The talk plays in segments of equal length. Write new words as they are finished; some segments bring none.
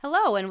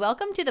Hello, and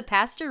welcome to the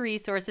Pastor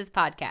Resources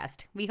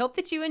Podcast. We hope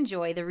that you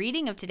enjoy the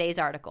reading of today's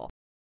article.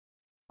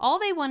 All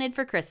they wanted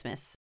for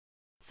Christmas.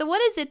 So what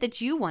is it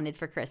that you wanted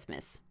for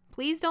Christmas?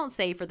 Please don't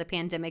say for the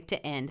pandemic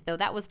to end, though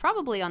that was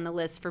probably on the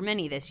list for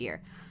many this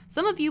year.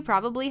 Some of you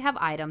probably have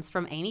items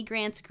from Amy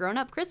Grant's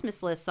grown-up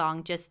Christmas list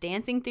song just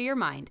dancing through your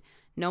mind.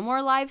 No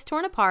more lives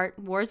torn apart,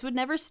 wars would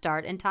never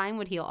start, and time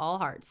would heal all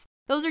hearts.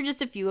 Those are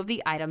just a few of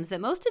the items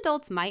that most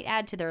adults might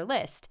add to their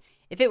list,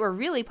 if it were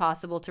really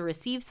possible to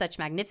receive such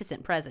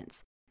magnificent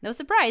presents. No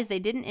surprise they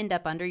didn't end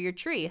up under your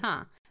tree,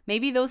 huh?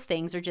 Maybe those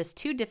things are just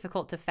too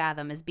difficult to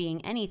fathom as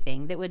being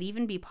anything that would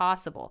even be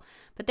possible.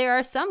 But there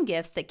are some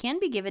gifts that can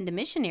be given to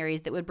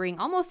missionaries that would bring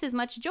almost as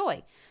much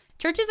joy.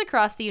 Churches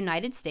across the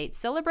United States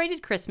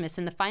celebrated Christmas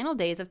in the final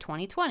days of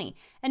 2020,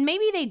 and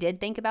maybe they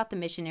did think about the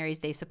missionaries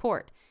they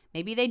support.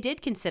 Maybe they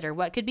did consider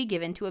what could be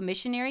given to a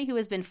missionary who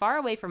has been far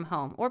away from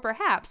home, or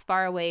perhaps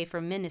far away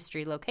from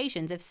ministry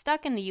locations if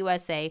stuck in the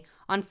USA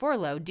on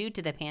furlough due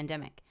to the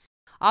pandemic.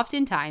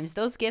 Oftentimes,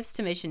 those gifts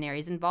to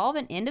missionaries involve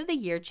an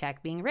end-of-the-year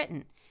check being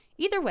written.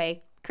 Either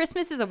way,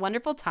 Christmas is a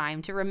wonderful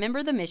time to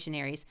remember the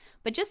missionaries,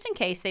 but just in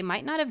case they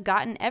might not have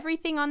gotten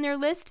everything on their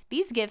list,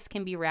 these gifts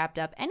can be wrapped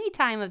up any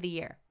time of the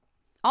year.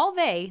 All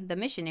they, the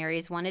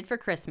missionaries, wanted for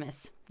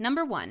Christmas.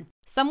 Number 1,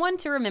 someone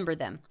to remember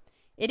them.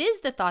 It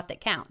is the thought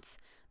that counts.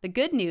 The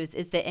good news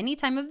is that any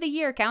time of the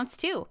year counts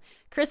too.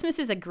 Christmas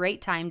is a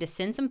great time to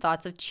send some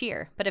thoughts of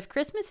cheer, but if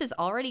Christmas has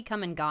already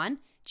come and gone,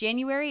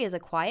 January is a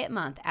quiet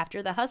month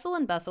after the hustle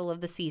and bustle of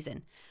the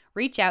season.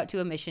 Reach out to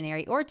a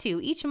missionary or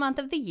two each month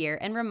of the year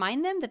and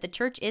remind them that the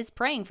church is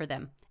praying for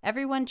them.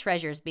 Everyone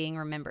treasures being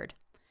remembered.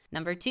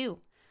 Number 2,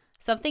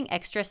 something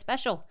extra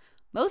special.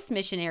 Most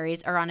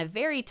missionaries are on a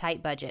very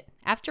tight budget.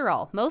 After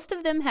all, most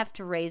of them have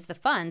to raise the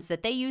funds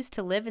that they use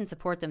to live and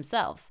support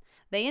themselves.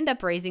 They end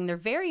up raising their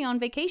very own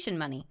vacation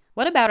money.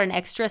 What about an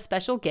extra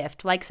special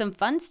gift, like some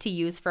funds to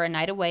use for a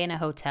night away in a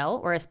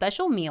hotel or a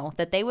special meal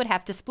that they would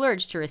have to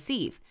splurge to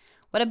receive?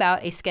 What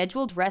about a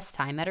scheduled rest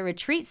time at a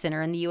retreat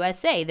center in the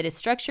USA that is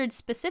structured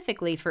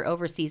specifically for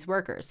overseas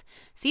workers?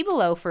 See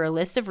below for a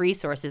list of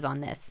resources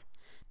on this.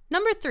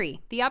 Number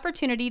 3, the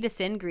opportunity to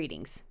send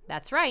greetings.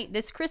 That's right,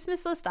 this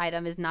Christmas list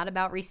item is not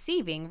about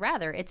receiving,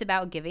 rather it's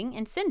about giving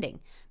and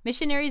sending.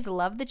 Missionaries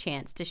love the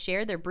chance to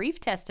share their brief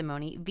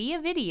testimony via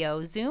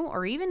video, Zoom,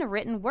 or even a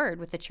written word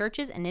with the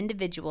churches and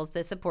individuals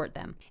that support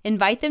them.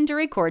 Invite them to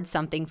record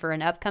something for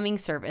an upcoming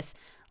service,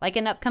 like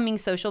an upcoming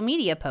social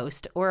media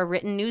post or a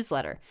written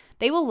newsletter.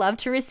 They will love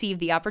to receive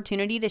the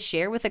opportunity to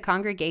share with the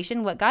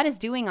congregation what God is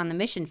doing on the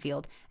mission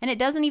field, and it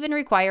doesn't even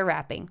require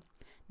wrapping.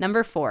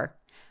 Number 4,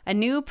 a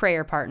new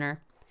prayer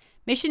partner.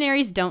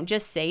 Missionaries don't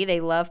just say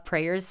they love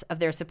prayers of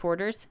their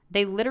supporters.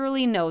 They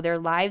literally know their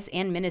lives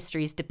and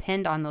ministries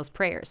depend on those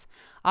prayers.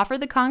 Offer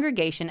the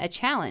congregation a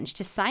challenge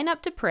to sign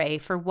up to pray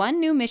for one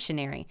new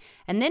missionary,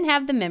 and then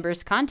have the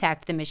members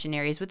contact the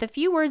missionaries with a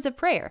few words of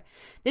prayer.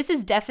 This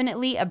is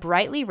definitely a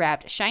brightly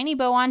wrapped, shiny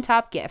bow on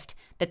top gift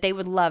that they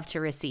would love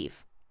to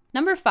receive.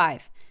 Number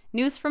 5,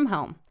 news from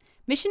home.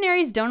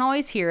 Missionaries don't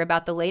always hear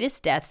about the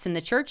latest deaths in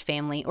the church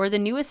family or the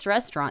newest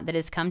restaurant that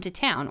has come to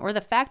town or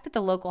the fact that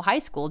the local high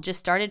school just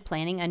started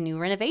planning a new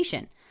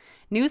renovation.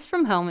 News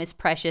from home is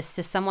precious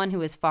to someone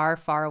who is far,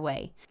 far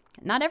away.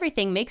 Not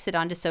everything makes it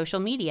onto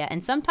social media,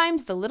 and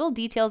sometimes the little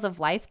details of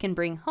life can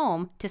bring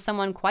home to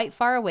someone quite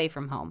far away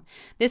from home.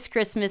 This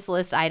Christmas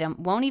list item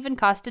won't even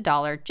cost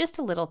 $1, just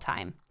a little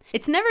time.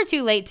 It's never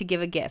too late to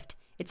give a gift.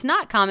 It's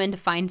not common to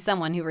find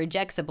someone who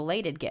rejects a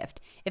belated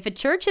gift. If a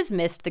church has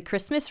missed the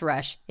Christmas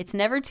rush, it's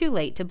never too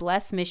late to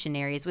bless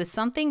missionaries with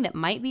something that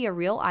might be a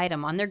real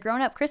item on their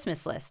grown-up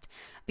Christmas list.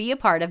 Be a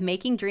part of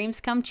making dreams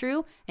come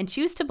true and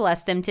choose to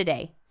bless them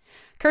today.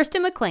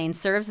 Kirsten McLean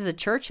serves as a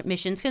church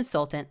missions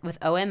consultant with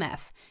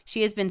OMF.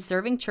 She has been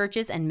serving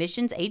churches and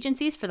missions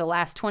agencies for the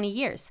last 20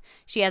 years.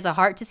 She has a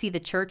heart to see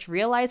the church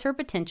realize her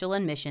potential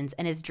in missions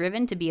and is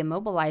driven to be a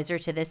mobilizer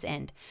to this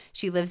end.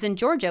 She lives in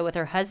Georgia with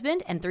her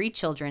husband and 3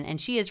 children, and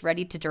she is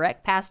ready to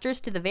direct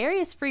pastors to the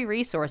various free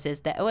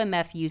resources that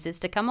OMF uses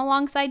to come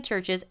alongside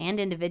churches and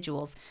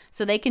individuals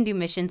so they can do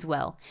missions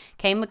well.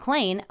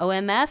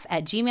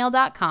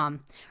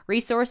 KMcLean@omf@gmail.com.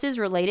 Resources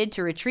related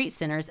to retreat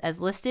centers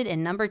as listed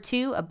in number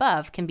 2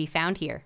 above can be found here.